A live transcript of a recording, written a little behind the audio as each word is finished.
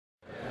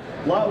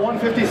Lot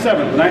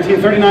 157, the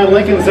 1939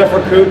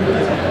 Lincoln-Zephyr Coupe,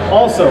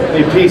 also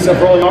a piece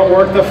of rolling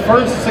artwork, the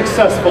first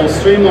successful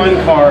streamlined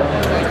car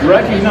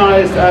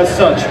recognized as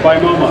such by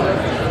MoMA.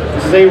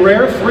 This is a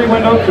rare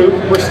three-window coupe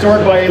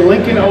restored by a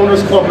Lincoln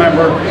Owners Club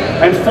member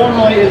and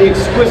formerly in the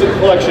exquisite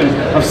collection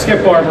of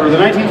Skip Barber, the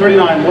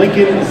 1939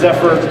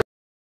 Lincoln-Zephyr Coupe.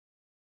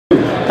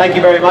 Thank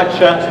you very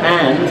much,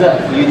 and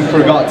you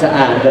forgot to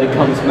add that it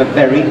comes from a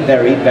very,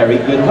 very, very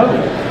good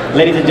home.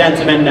 Ladies and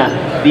gentlemen,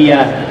 the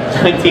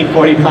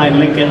 1949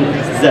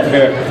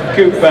 Lincoln-Zephyr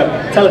Coupe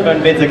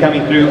telephone bids are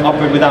coming through,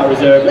 offered without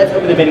reserve. Let's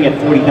open the bidding at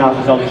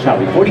 $40,000, shall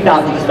we?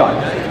 $40,000 to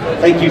start.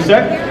 Thank you,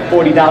 sir.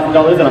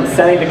 $40,000, and I'm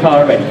selling the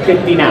car already.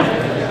 50 now.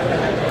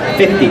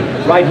 50,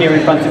 right here in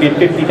front of me at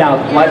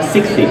 50,000. Live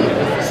 60,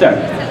 sir.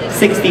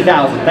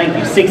 60,000, thank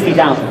you.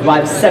 60,000.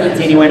 Live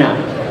 70 anywhere now.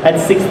 At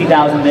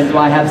 60,000, then do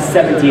I have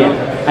 70 in?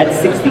 At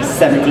 60,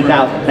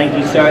 70,000. Thank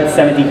you, sir. At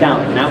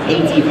 70,000. Now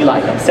 80 if you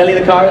like. I'm selling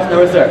the cars, no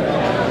reserve.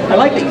 I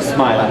like that you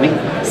smile at me.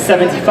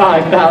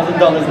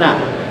 $75,000 now.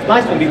 It's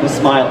nice when people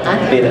smile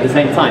and bid at the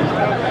same time.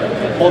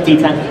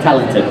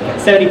 Multi-talented.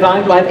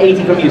 75, do I have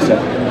 80 from you, sir?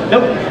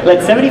 Nope.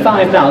 Let's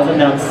 75,000,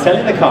 then I'm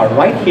selling the car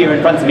right here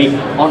in front of me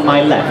on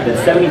my left. At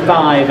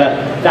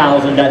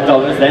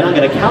 $75,000, then I'm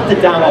going to count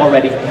it down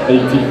already.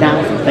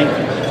 80,000, thank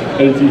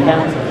you.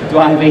 80,000. Do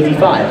I have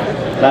 85?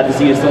 Glad to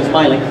see you're still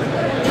smiling.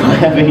 Do I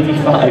have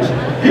 85?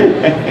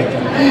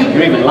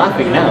 You're even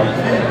laughing now.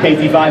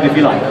 85 if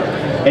you like.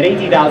 At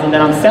 80,000,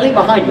 then I'm selling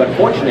behind you.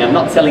 Unfortunately, I'm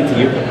not selling to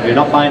you. You're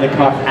not buying the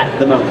car at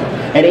the moment.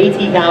 At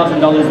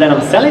 $80,000, then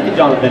I'm selling to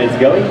Jonathan. It's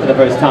going for the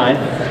first time.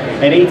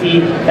 At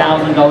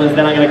 $80,000,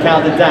 then I'm going to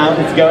count it down.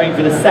 It's going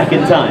for the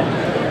second time.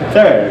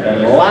 Third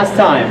and last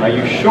time. Are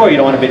you sure you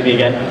don't want to bid me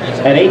again?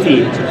 At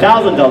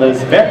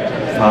 $80,000, bet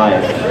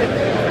 5.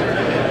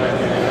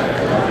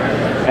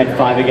 And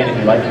 5 again if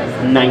you like.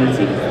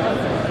 90.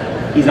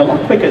 He's a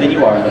lot quicker than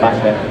you are in the back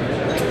there.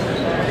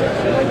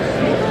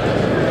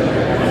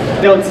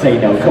 Don't say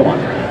no, come on.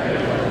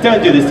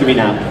 Don't do this to me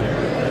now.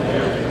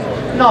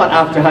 Not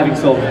after having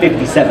sold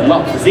 57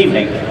 lots this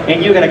evening,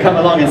 and you're going to come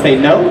along and say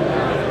no?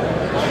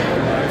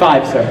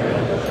 5, sir.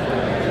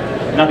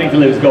 Nothing to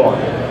lose, go on.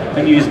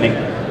 Amuse me.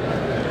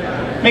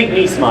 Make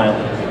me smile.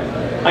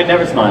 I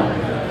never smile.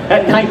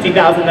 At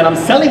 90,000, then I'm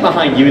selling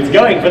behind you. It's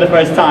going for the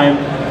first time.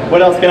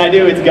 What else can I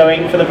do? It's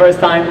going for the first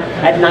time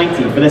at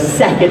 90, for the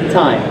second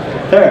time.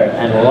 Third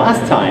and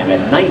last time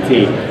at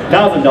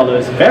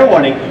 $90,000. Fair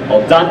warning,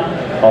 all done.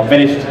 All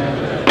finished.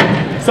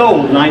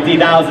 Sold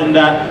 90,000.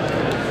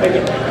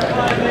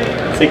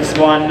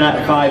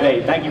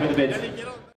 6158. Thank you for the bids.